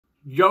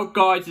Yo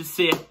guys, it's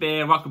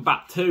CFB, welcome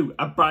back to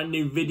a brand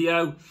new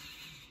video.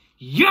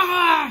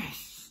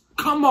 Yes!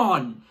 Come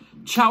on!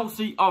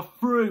 Chelsea are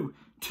through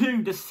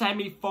to the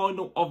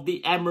semi-final of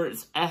the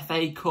Emirates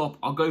FA Cup.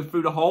 I'll go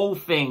through the whole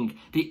thing.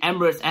 The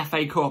Emirates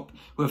FA Cup.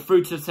 We're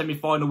through to the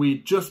semi-final.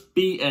 We've just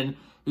beaten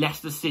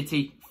Leicester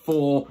City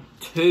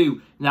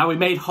 4-2. Now, we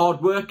made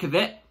hard work of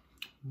it,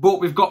 but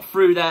we've got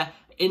through there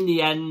in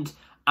the end.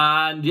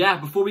 And yeah,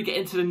 before we get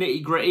into the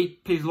nitty gritty,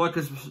 please like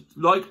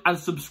and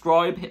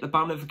subscribe. Hit the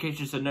bell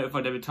notification so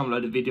notified every time I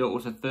load a video.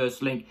 Also,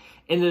 first link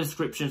in the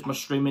description is my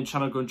streaming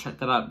channel. Go and check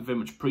that out. Very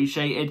much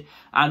appreciated.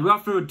 And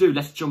without further ado,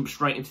 let's jump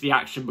straight into the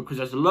action because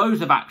there's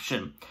loads of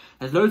action.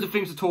 There's loads of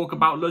things to talk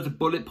about, loads of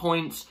bullet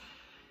points.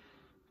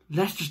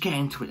 Let's just get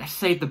into it. Let's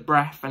save the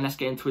breath and let's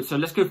get into it. So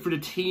let's go through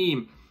the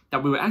team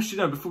that we were actually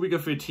no. Before we go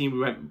through the team,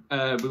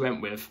 we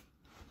went with.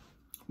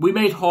 We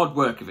made hard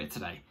work of it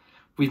today.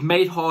 We've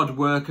made hard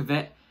work of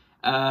it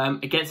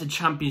against a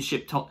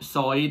championship top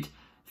side.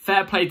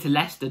 Fair play to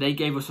Leicester. They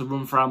gave us a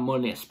run for our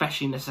money,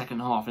 especially in the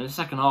second half. In the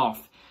second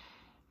half,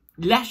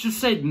 let's just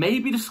say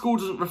maybe the score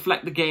doesn't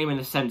reflect the game in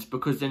a sense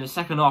because in the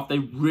second half, they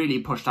really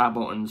pushed our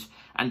buttons.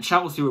 And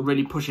Chelsea were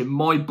really pushing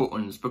my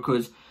buttons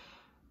because,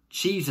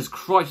 Jesus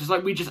Christ, it's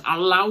like we just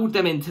allowed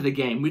them into the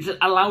game. We just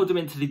allowed them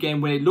into the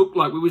game when it looked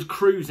like we was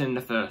cruising in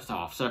the first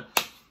half. So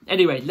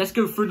anyway, let's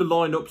go through the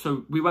lineup.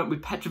 So we went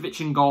with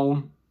Petrovic in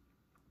goal.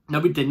 No,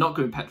 we did not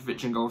go with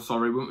Petrovic in goal,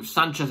 sorry. We went with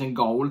Sanchez in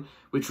goal,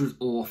 which was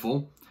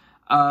awful.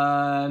 We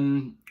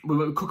went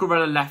with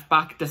Cucurella left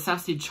back,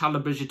 Desassi,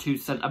 Chalobah, your two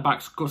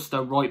centre-backs,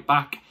 Gusto right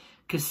back,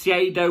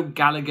 Caicedo,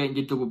 Gallagher in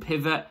your double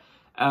pivot.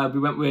 We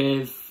went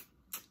with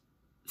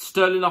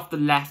Sterling off the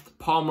left,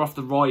 Palmer off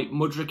the right,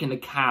 Mudryk in the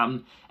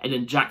cam, and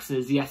then Jackson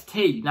as the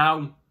ST.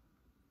 Now,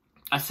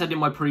 I said in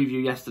my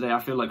preview yesterday,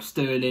 I feel like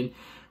Sterling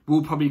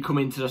will probably come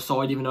into the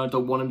side, even though I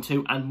don't want him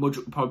to, and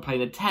Mudryk will probably play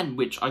in a 10,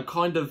 which I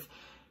kind of...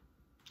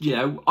 You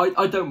know,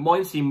 I don't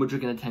mind seeing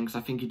Mudryk in a 10 because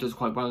I think he does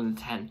quite well in a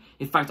 10.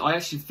 In fact, I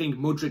actually think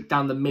Mudryk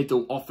down the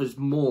middle offers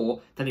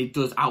more than he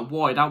does out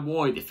wide. Out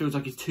wide, it feels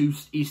like he's too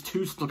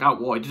stuck out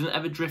wide. He doesn't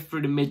ever drift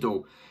through the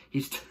middle.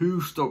 He's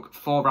too stuck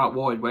far out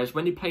wide. Whereas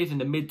when he plays in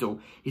the middle,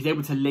 he's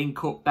able to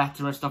link up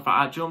better and stuff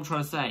like that. Do you know what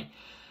I'm trying to say?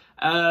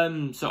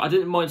 So I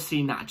didn't mind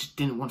seeing that. I just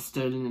didn't want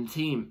Sterling in the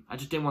team. And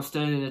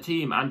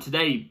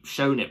today,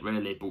 shown it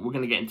really. But we're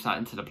going to get into that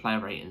into the player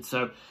rating.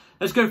 So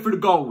let's go through the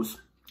goals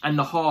and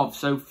the halves.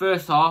 So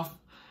first half,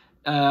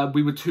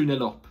 we were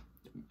 2-0 up.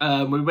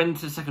 We went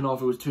into the second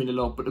half, it was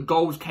 2-0 up. But the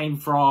goals came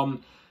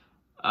from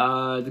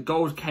Cucurella.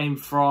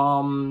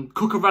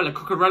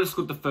 Cucurella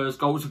scored the first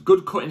goal. It was a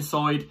good cut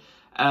inside.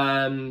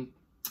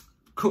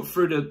 Cut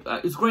through the...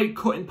 it was a great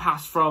cutting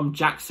pass from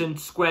Jackson.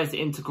 Squares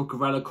it into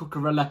Cucurella.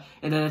 Cucurella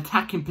in an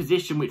attacking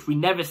position, which we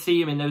never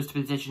see him in those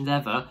positions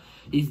ever.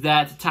 He's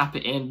there to tap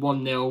it in.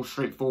 1-0,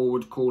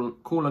 straightforward,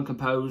 cool and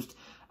composed.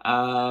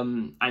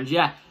 And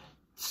yeah...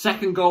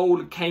 Second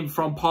goal came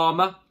from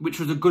Palmer, which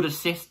was a good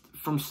assist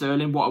from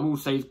Sterling. What I will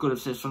say is good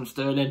assist from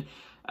Sterling.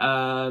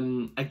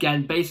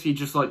 Again, basically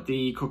just like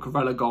the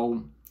Cucurella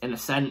goal in a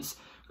sense.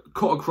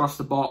 Cut across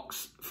the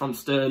box from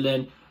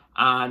Sterling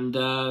and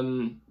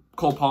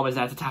Cole Palmer's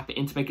there to tap it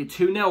in to make it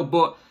 2-0.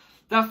 But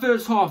that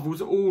first half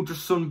was all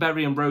just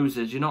sunberry and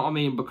roses, you know what I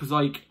mean? Because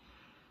like,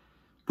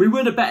 we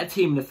were the better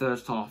team in the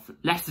first half.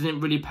 Leicester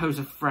didn't really pose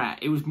a threat.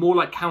 It was more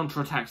like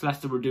counter-attacks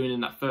Leicester were doing in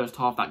that first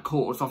half that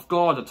caught us off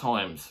guard at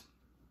times.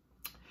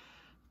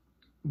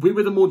 We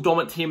were the more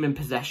dominant team in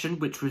possession,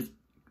 which was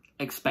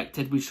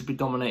expected. We should be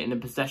dominating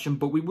in possession,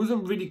 but we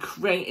wasn't really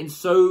creating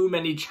so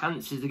many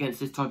chances against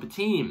this type of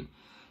team.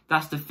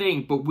 That's the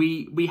thing. But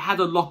we had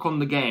a lock on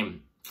the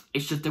game.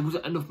 It's just there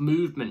wasn't enough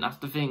movement. That's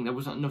the thing. There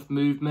wasn't enough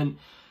movement.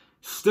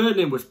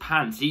 Sterling was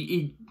pants.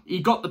 He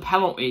got the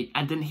penalty,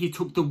 and then he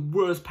took the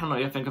worst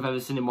penalty I think I've ever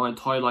seen in my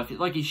entire life. It's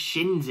like he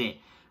shins it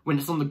when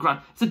it's on the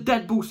ground. It's a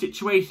dead ball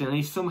situation, and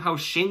he somehow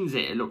shins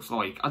it, it looks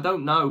like. I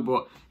don't know,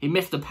 but he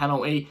missed a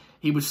penalty.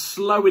 He was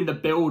slow in the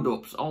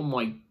build-ups. Oh,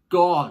 my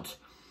God.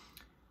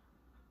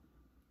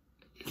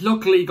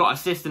 Luckily, he got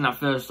assist in that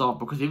first half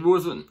because if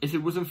it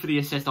wasn't for the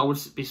assist, I would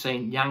be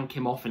saying yank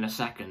him off in a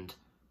second.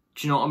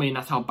 Do you know what I mean?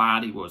 That's how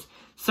bad he was.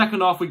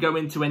 Second half we go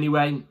into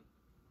anyway.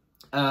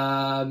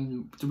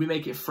 Did we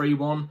make it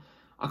 3-1?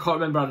 I can't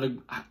remember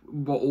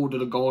what order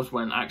the goals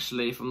went,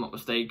 actually, if I'm not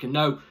mistaken.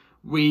 No,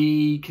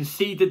 we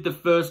conceded the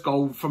first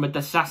goal from a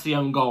Desassi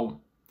own goal.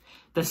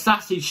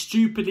 Desassi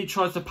stupidly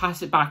tries to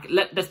pass it back.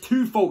 There's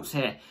two faults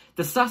here.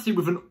 Desassi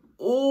with an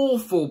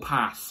awful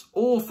pass.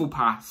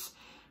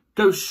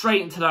 Goes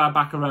straight into the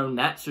back of our own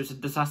net. So it's a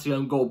Desassi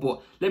own goal.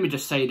 But let me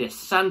just say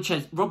this.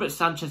 Robert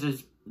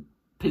Sanchez's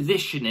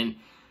positioning.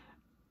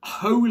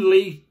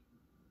 Holy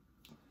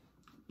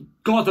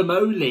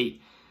Godamoli.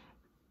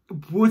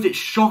 Was it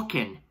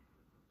shocking?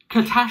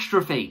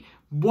 Catastrophe.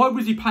 Why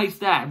was he placed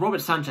there? Robert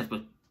Sanchez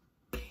was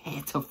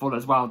pitiful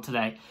as well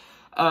today.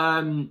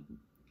 Pardon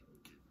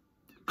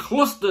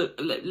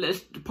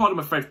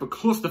my French, but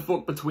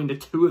clusterfuck between the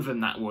two of them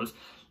that was.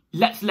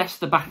 Lets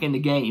Leicester back in the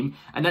game,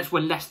 and that's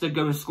when Leicester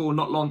go and score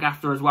not long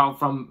after as well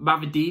from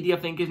Mavididi, I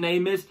think his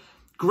name is.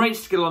 Great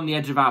skill on the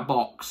edge of our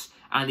box,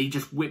 and he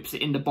just whips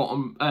it in the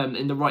bottom,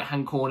 in the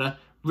right-hand corner.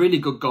 Really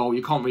good goal.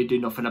 You can't really do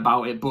nothing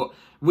about it. But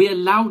we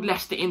allowed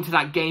Leicester into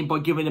that game by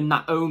giving them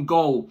that own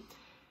goal.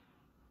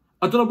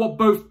 I don't know what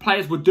both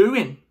players were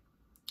doing.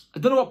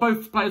 in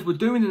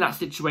that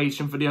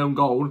situation for the own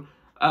goal.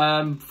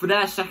 For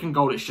their second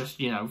goal, it's just,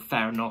 you know,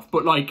 fair enough.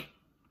 But, like,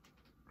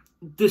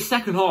 the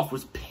second half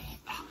was...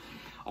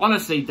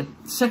 Honestly, the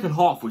second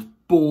half was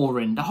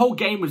boring. The whole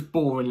game was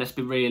boring, let's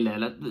be real here.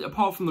 Like,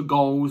 apart from the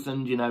goals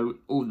and, you know,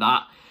 all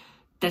that,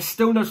 there's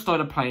still no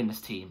style of play in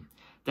this team.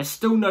 There's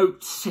still no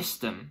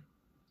system.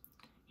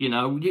 You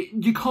know,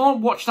 you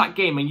can't watch that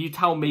game and you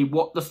tell me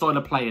what the style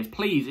of play is.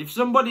 Please, if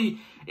somebody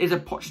is a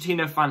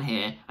Pochettino fan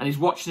here and is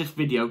watching this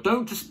video,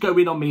 don't just go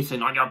in on me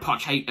saying, oh, you're a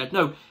Poch hater.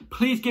 No,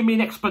 please give me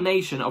an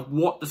explanation of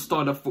what the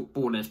style of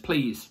football is,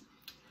 please.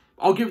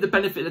 I'll give the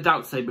benefit of the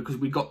doubt today because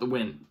we got the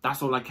win.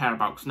 That's all I care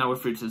about because now we're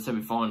through to the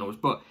semi-finals.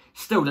 But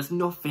still, there's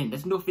nothing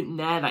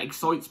there that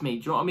excites me.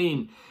 Do you know what I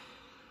mean?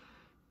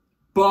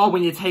 Bar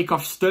when you take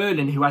off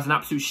Sterling, who has an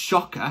absolute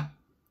shocker,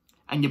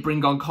 and you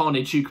bring on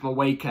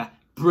Chukwuemeka.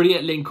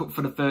 Brilliant link up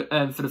for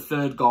the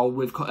third goal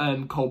with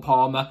Cole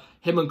Palmer.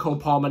 Him and Cole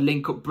Palmer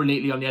link up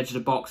brilliantly on the edge of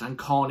the box, and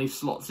Carney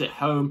slots it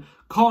home.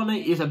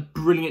 Carney is a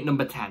brilliant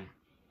number 10.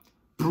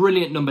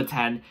 Brilliant number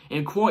 10.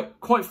 And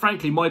quite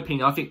frankly, in my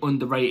opinion, I think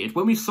underrated.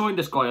 When we signed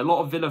this guy, a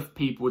lot of Villa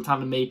people were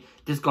telling me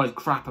this guy's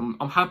crap. I'm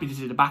happy to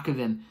see the back of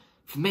him.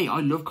 For me, I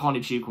love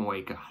Carney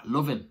Chukwuemeka. I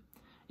love him.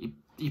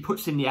 He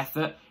puts in the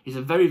effort. He's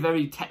a very,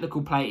 very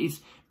technical player.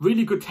 He's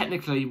really good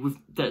technically with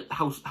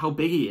how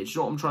big he is.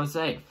 You know what I'm trying to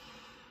say?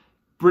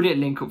 Brilliant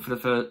link up for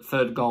the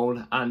third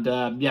goal. And,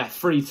 yeah,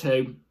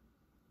 3-2.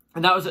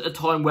 And that was at the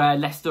time where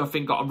Leicester, I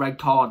think, got a red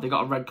card. They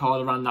got a red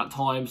card around that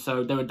time.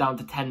 So they were down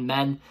to 10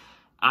 men.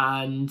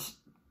 And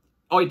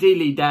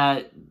ideally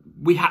there,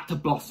 we had to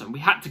blossom. We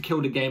had to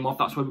kill the game off.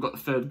 That's where we got the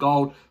third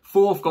goal.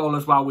 Fourth goal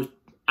as well was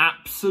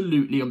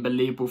absolutely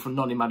unbelievable from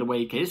Noni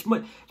Madueke. It's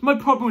my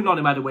problem with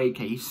Noni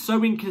Madueke. He's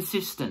so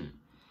inconsistent.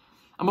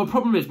 And my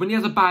problem is, when he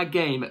has a bad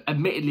game,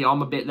 admittedly,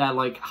 I'm a bit there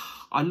like,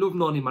 I love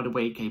Noni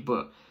Madueke,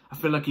 but I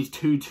feel like he's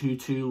too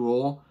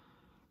raw.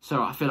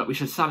 So I feel like we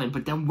should sell him.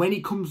 But then when he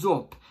comes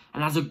up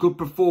and has a good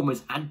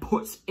performance and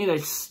puts in a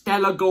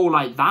stellar goal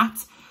like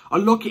that, I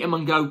look at him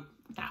and go,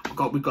 nah,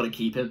 we've got to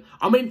keep him.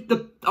 I'm in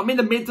the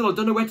middle. I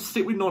don't know where to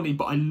sit with Noni,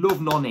 but I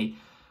love Noni.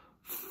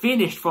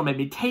 Finished from him.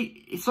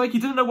 It's like he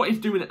doesn't know what he's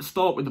doing at the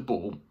start with the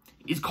ball.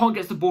 He can't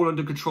get the ball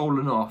under control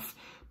enough.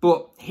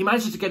 But he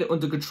manages to get it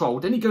under control.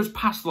 Then he goes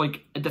past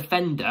like a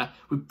defender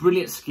with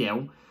brilliant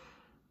skill.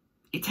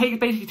 He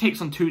basically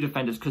takes on two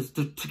defenders because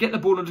to get the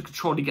ball under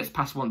control, he gets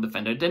past one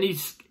defender. Then he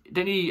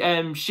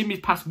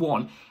shimmies past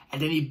one,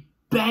 and then he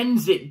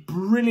bends it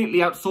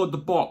brilliantly outside the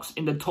box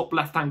in the top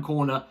left-hand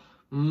corner.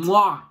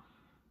 Mwah!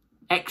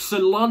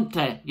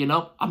 Excellente, you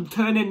know. I'm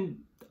turning,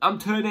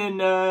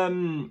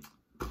 don't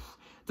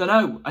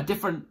know, a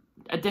different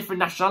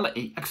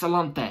nationality.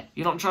 Excellente,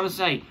 you know what I'm trying to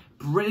say?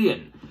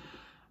 Brilliant.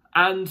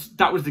 And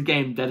that was the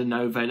game dead and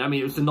over. And I mean,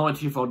 it was the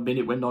 90th odd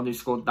minute when Noni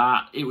scored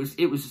that. It was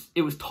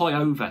tie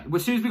over.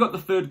 As soon as we got the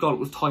third goal, it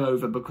was tie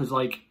over because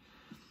like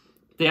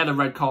they had a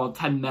red card,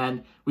 10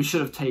 men. We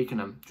should have taken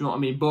them. Do you know what I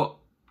mean? But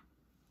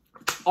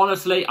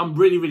honestly, I'm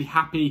really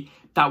happy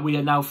that we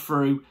are now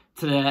through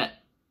to the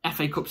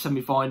FA Cup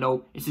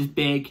semi-final. This is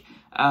big.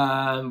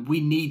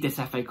 We need this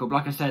FA Cup.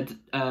 Like I said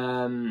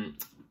in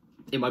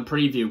my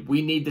preview,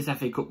 we need this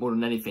FA Cup more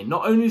than anything.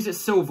 Not only is it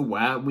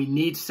silverware, we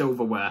need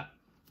silverware.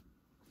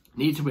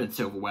 Need to win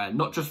silverware,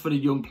 not just for the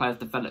young players'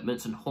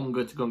 developments and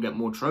hunger to go and get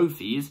more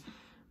trophies,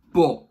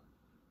 but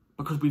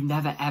because we've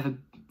never ever,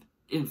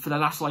 for the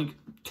last like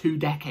 2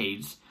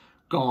 decades,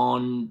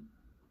 gone,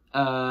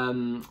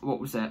 what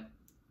was it,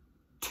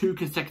 2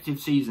 consecutive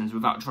seasons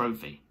without a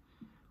trophy.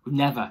 We've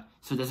never.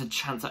 So there's a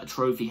chance at a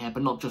trophy here,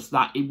 but not just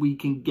that, we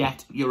can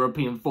get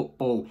European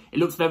football. It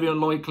looks very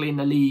unlikely in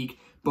the league,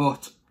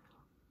 but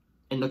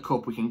in the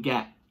cup we can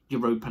get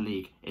Europa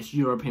League. It's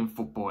European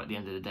football at the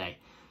end of the day.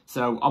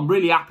 So I'm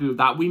really happy with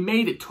that. We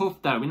made it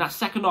tough though. In that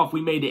second half,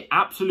 we made it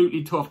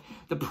absolutely tough.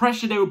 The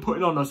pressure they were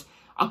putting on us,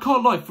 I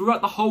can't lie,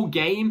 throughout the whole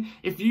game,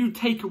 if you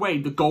take away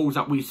the goals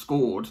that we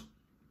scored,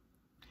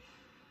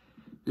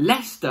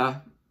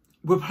 Leicester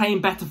were playing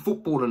better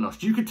football than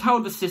us. You could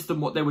tell the system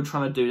what they were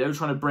trying to do. They were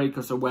trying to break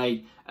us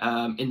away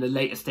in the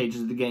later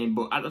stages of the game.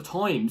 But at the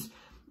times,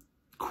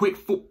 quick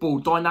football,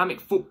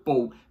 dynamic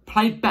football,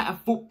 played better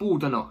football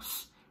than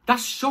us.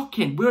 That's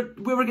shocking.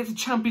 We're against a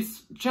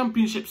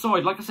championship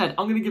side. Like I said,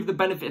 I'm going to give the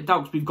benefit of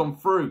doubt because we've gone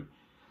through.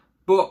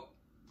 But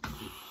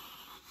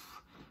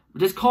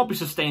this can't be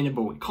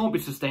sustainable. It can't be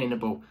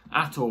sustainable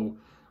at all.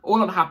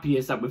 All I'm happy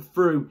is that we're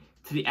through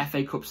to the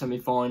FA Cup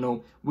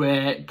semi-final.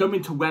 We're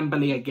going to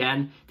Wembley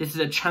again. This is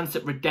a chance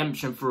at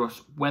redemption for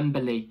us.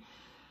 Wembley.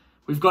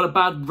 We've got a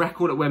bad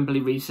record at Wembley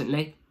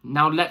recently.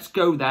 Now let's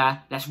go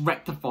there. Let's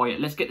rectify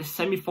it. Let's get the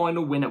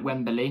semi-final win at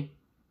Wembley.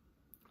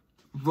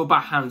 Rub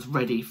our hands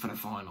ready for the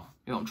final.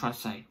 You know what I'm trying to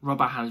say? Rub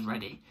our hands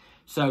ready.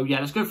 So, yeah,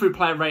 let's go through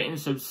player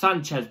ratings. So,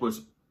 Sanchez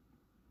was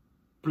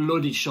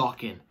bloody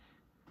shocking.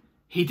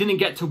 He didn't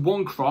get to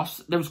one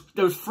cross. There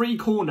was 3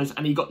 corners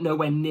and he got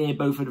nowhere near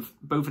both of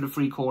the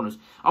 3 corners.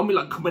 I mean,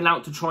 like coming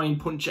out to try and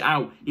punch it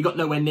out. He got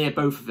nowhere near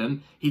both of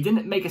them. He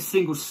didn't make a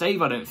single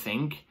save, I don't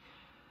think.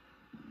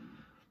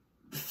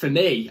 For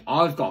me,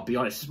 I've got to be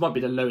honest, this might be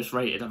the lowest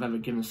rated I've ever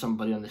given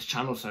somebody on this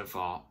channel so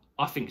far.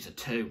 I think it's a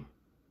 2.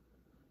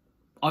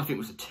 I think it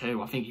was a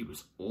 2. I think he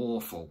was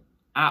awful.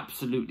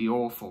 Absolutely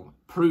awful.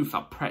 Proof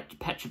that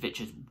Petrovic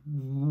is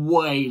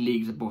way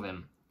leagues above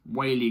him.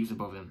 Way leagues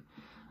above him.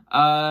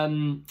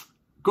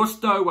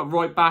 Gusto at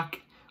right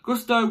back.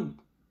 Gusto,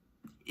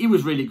 he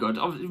was really good.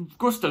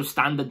 Gusto's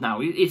standard now.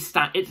 It's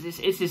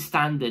his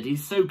standard.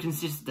 He's so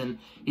consistent.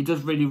 He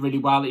does really, really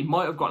well. He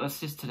might have got an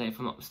assist today, if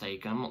I'm not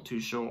mistaken. I'm not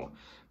too sure.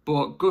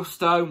 But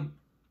Gusto,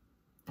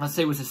 I'd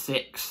say was a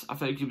 6. I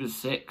think he was a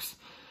 6.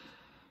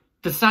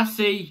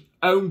 Disasi,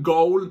 own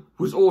goal,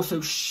 was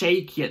also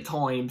shaky at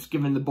times,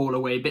 giving the ball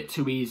away a bit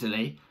too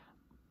easily.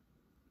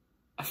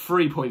 A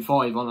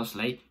 3.5,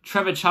 honestly.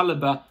 Trevor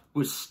Chalobah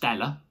was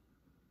stellar.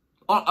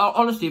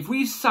 Honestly, if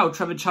we sell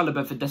Trevor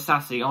Chalobah for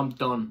Disasi, I'm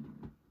done.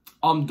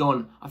 I'm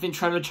done. I think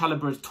Trevor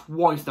Chalobah is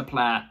twice the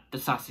player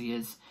Disasi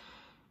is.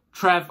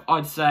 Trev,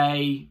 I'd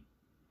say,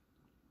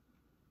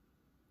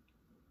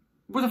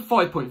 was a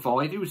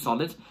 5.5. He was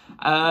solid.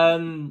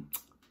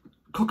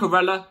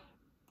 Cucurella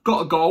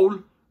got a goal.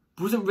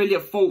 Wasn't really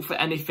at fault for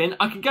anything.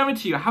 I can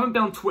guarantee you, I haven't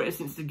been on Twitter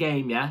since the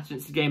game, yeah?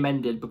 Since the game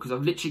ended, because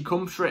I've literally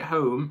come straight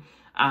home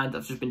and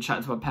I've just been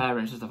chatting to my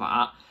parents and stuff like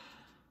that.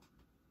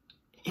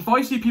 If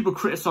I see people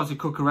criticising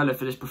Cucurella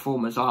for this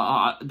performance,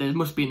 there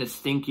must be a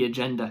stinky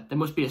agenda. There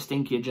must be a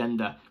stinky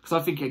agenda. Because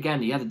I think,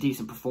 again, he had a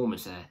decent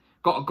performance there.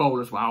 Got a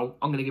goal as well.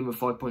 I'm going to give him a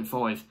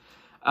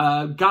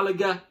 5.5.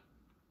 Gallagher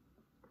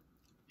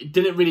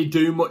didn't really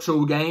do much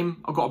all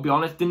game. I've got to be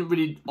honest. Didn't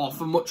really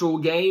offer much all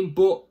game.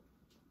 But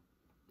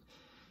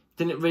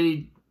didn't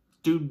really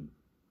do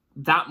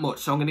that much.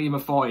 So I'm going to give him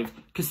a 5.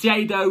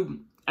 Caicedo,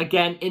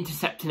 again,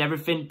 intercepting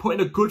everything.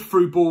 Putting a good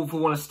through ball for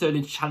one of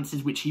Sterling's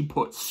chances, which he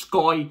put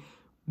sky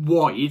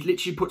wide,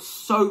 literally put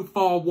so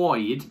far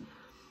wide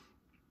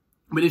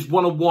with his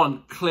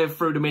one-on-one clear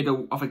through the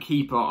middle of a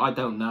keeper. I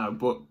don't know,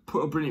 but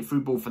put a brilliant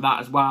through ball for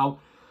that as well.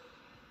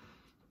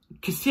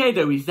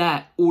 Caicedo is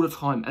there all the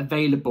time,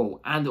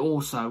 available, and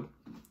also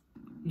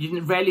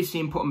you rarely see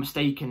him put a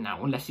mistake in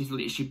now unless he's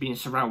literally being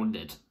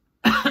surrounded.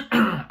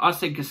 I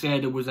say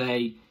Caicedo was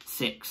a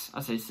 6.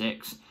 I say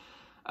 6.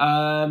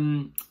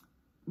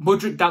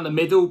 Mudryk down the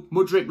middle.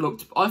 I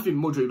think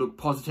Mudryk looked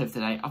positive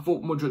today. I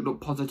thought Mudryk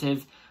looked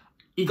positive.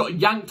 He got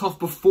yanked off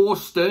before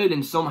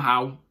Sterling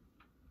somehow.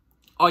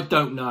 I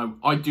don't know.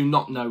 I do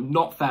not know.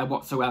 Not fair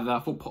whatsoever. I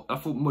thought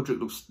Mudryk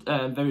looks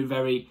very,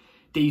 very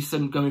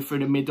decent going through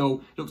the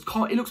middle. He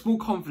looks more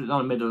confident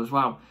down the middle as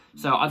well.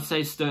 So I'd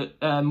say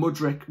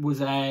Mudryk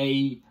was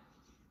a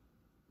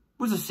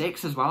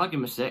 6 as well. I'd give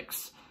him a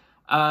 6.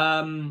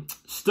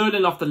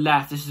 Sterling off the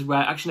left. This is where,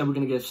 actually no, we're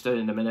going to give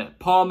Sterling in a minute.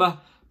 Palmer,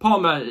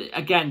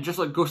 again, just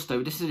like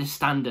Gusto, this is a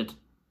standard.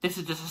 This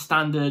is just a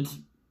standard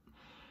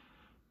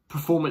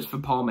performance for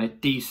Palmer.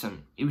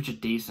 Decent. He was just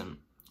decent.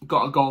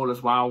 Got a goal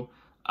as well.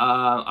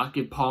 I'd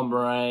give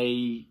Palmer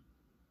a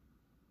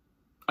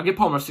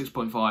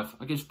 6.5.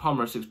 I give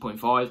Palmer a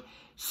 6.5.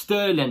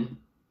 Sterling.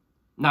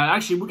 No,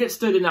 actually, we'll get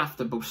Sterling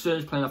after, but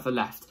Sterling's playing off the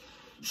left.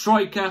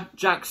 Striker,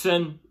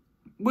 Jackson,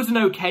 was an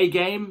okay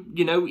game.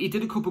 You know, he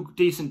did a couple of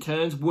decent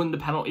turns, won the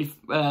penalty,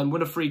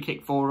 won a free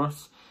kick for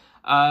us.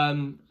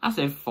 I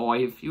say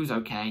 5. He was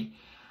okay.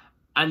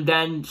 And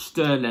then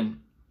Sterling.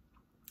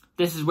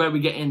 This is where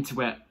we get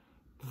into it.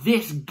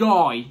 This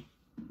guy,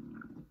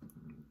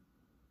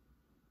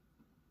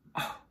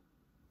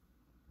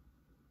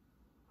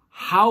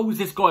 how is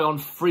this guy on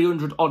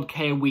 300 odd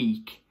K a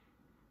week?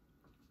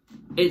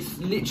 It's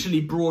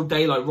literally broad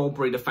daylight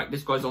robbery, the fact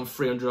this guy's on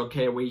 300 odd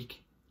K a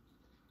week.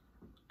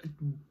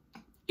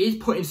 He's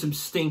putting some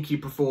stinky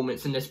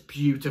performance in this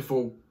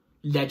beautiful,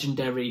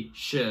 legendary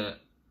shirt.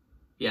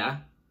 Yeah?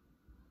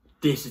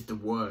 This is the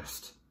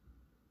worst.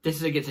 This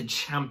is against a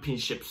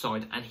championship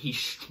side and he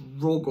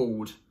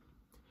struggled.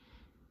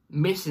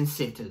 Missing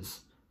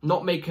sitters,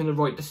 not making the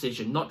right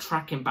decision, not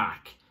tracking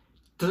back.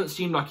 Doesn't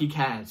seem like he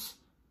cares.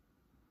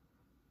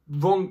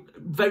 Wrong,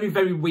 very,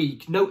 very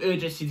weak. No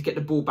urgency to get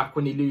the ball back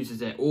when he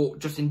loses it. Or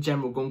just in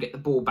general, go and get the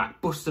ball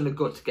back. Busting the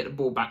gut to get the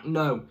ball back.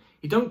 No,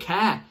 he don't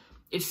care.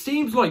 It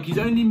seems like he's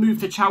only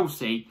moved to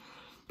Chelsea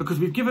because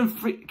we've given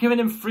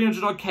him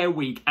 300 odd K a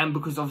week, and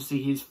because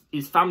obviously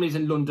his family's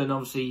in London.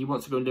 Obviously, he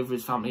wants to go and live with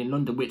his family in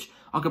London, which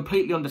I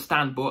completely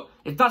understand. But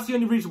if that's the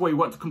only reason why you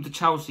want to come to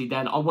Chelsea,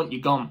 then I want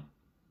you gone.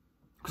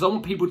 Because I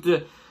want people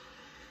to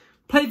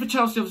play for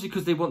Chelsea, obviously,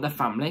 because they want their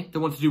family. They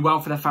want to do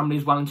well for their family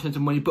as well in terms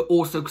of money, but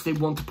also because they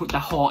want to put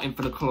their heart in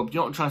for the club. You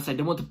know what I'm trying to say?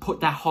 They want to put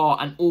their heart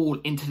and all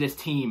into this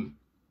team.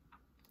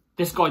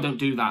 This guy don't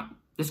do that.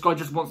 This guy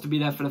just wants to be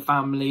there for the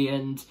family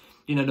and,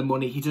 you know, the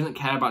money. He doesn't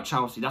care about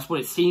Chelsea. That's what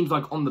it seems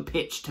like on the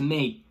pitch to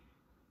me.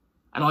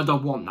 And I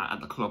don't want that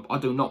at the club. I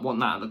do not want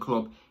that at the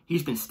club.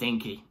 He's been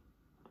stinky.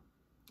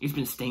 He's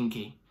been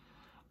stinky.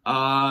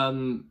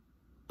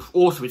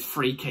 Also, his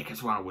free kick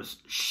as well was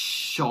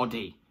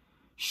shoddy.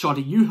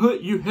 shoddy. You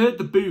heard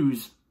the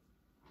boos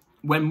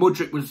when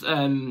Mudryk was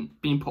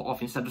being put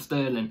off instead of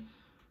Sterling.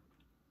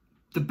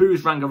 The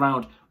boos rang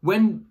around.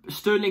 When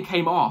Sterling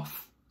came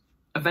off,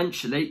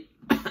 eventually,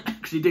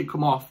 because he did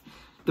come off,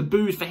 the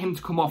boos for him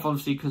to come off,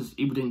 obviously, because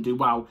he didn't do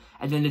well.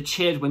 And then the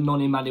cheers when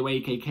Noni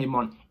Madueke came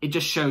on. It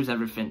just shows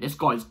everything. This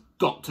guy's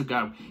got to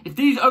go. If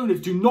these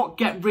owners do not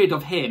get rid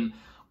of him,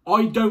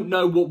 I don't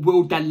know what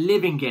world they're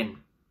living in.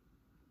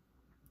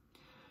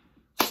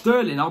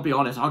 Sterling, I'll be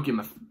honest, I'll give him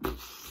a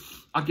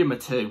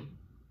 2.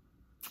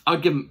 I'll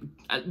give him...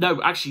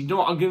 no, actually, you know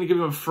what? I'm going to give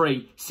him a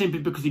 3, simply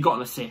because he got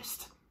an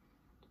assist.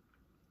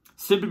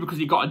 Simply because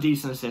he got a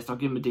decent assist, I'll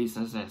give him a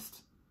decent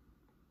assist.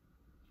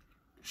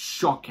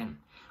 Shocking.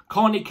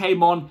 Carney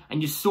came on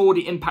and you saw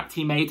the impact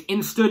he made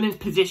in Sterling's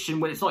position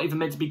when it's not even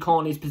meant to be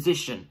Carney's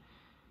position.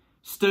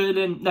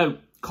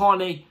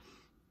 Carney,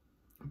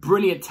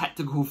 brilliant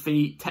technical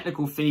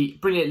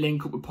feat, brilliant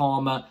link up with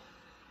Palmer.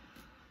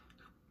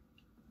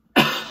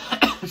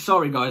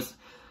 Sorry guys,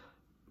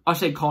 I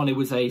say Carney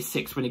was a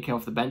 6 when he came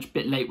off the bench,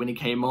 bit late when he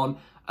came on.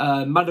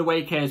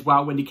 Madueke as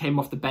well, when he came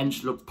off the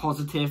bench, looked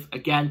positive.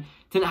 Again,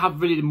 didn't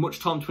have really much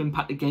time to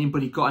impact the game,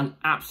 but he got an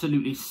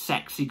absolutely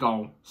sexy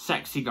goal.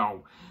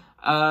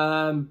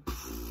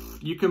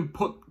 You can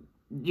put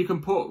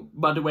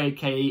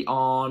Madueke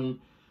on.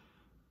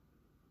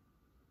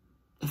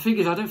 The thing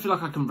is, I don't feel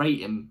like I can rate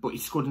him, but he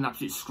scored an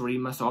absolute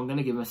screamer, so I'm going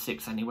to give him a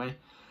 6 anyway.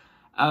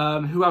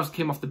 Who else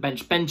came off the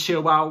bench? Ben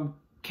Chilwell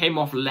came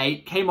on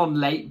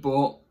late,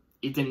 but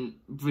he didn't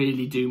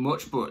really do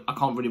much, but I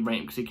can't really rate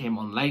him because he came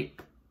on late.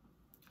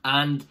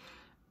 And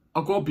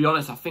I've got to be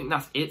honest, I think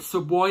that's it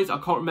sub-wise. I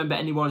can't remember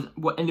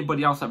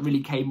anybody else that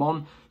really came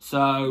on.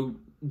 So,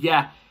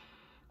 yeah.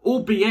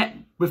 Albeit,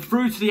 we're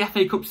through to the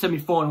FA Cup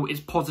semi-final.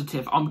 It's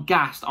positive. I'm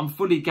gassed. I'm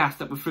fully gassed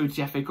that we're through to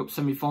the FA Cup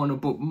semi-final.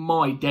 But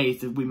my days,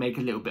 did we make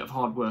a little bit of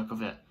hard work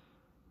of it.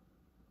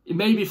 It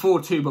may be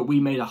 4-2, but we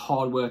made a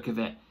hard work of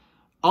it.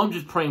 I'm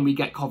just praying we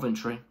get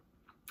Coventry.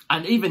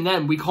 And even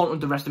then, we can't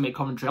underestimate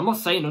Coventry. I'm not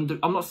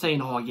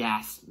saying, oh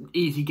yes,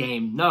 easy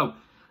game. No,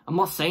 I'm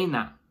not saying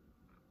that.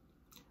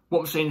 What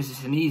I'm saying is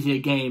it's an easier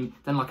game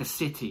than like a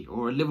City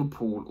or a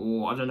Liverpool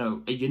or, I don't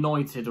know, a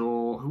United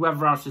or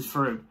whoever else is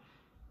through.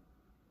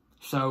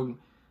 So,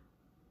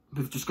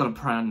 we've just got to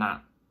pray on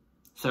that.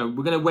 So,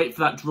 we're going to wait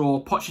for that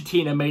draw.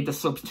 Pochettino made the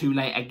subs too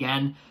late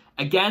again.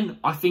 Again,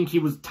 I think he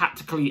was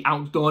tactically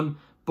outdone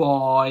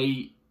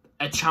by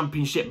a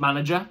Championship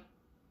manager.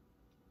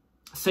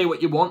 Say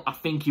what you want, I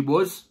think he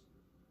was.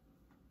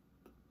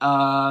 You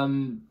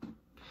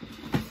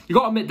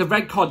got to admit, the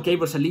red card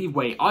gave us a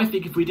leeway. I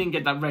think if we didn't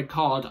get that red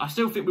card, I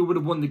still think we would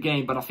have won the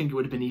game, but I think it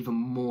would have been even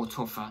more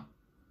tougher.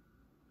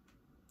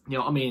 You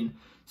know what I mean?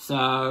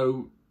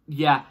 So,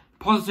 yeah,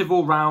 positive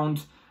all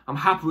round. I'm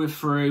happy we're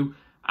through.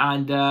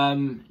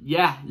 And,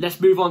 yeah,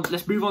 let's move on.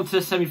 Let's move on to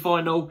the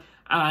semi-final.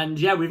 And,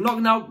 yeah, we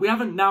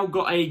haven't now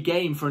got a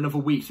game for another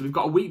week. So, we've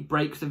got a week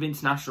break of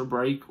international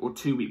break, or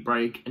 2-week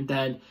break. And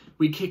then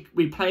we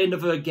play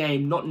another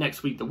game, not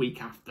next week, the week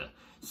after.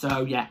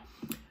 So, yeah.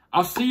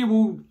 I'll see you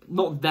all,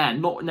 not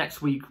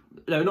next week.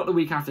 No, not the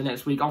week after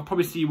next week. I'll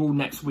probably see you all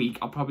next week.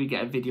 I'll probably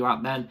get a video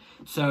out then.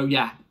 So,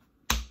 yeah.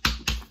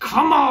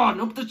 Come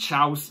on, up the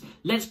chouse.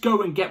 Let's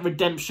go and get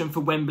redemption for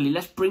Wembley.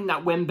 Let's bring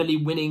that Wembley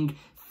winning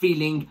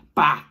feeling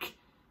back.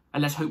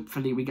 And let's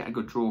hopefully we get a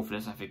good draw for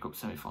this FA Cup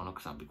semi-final,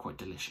 because that'd be quite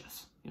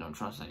delicious. You know what I'm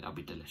trying to say? That'd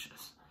be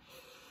delicious.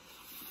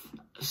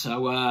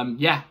 So,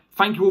 yeah.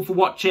 Thank you all for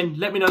watching.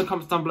 Let me know in the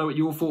comments down below what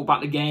you all thought about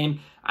the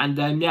game.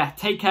 And, yeah,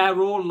 take care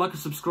all. Like and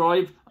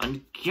subscribe.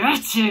 And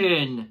get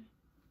in!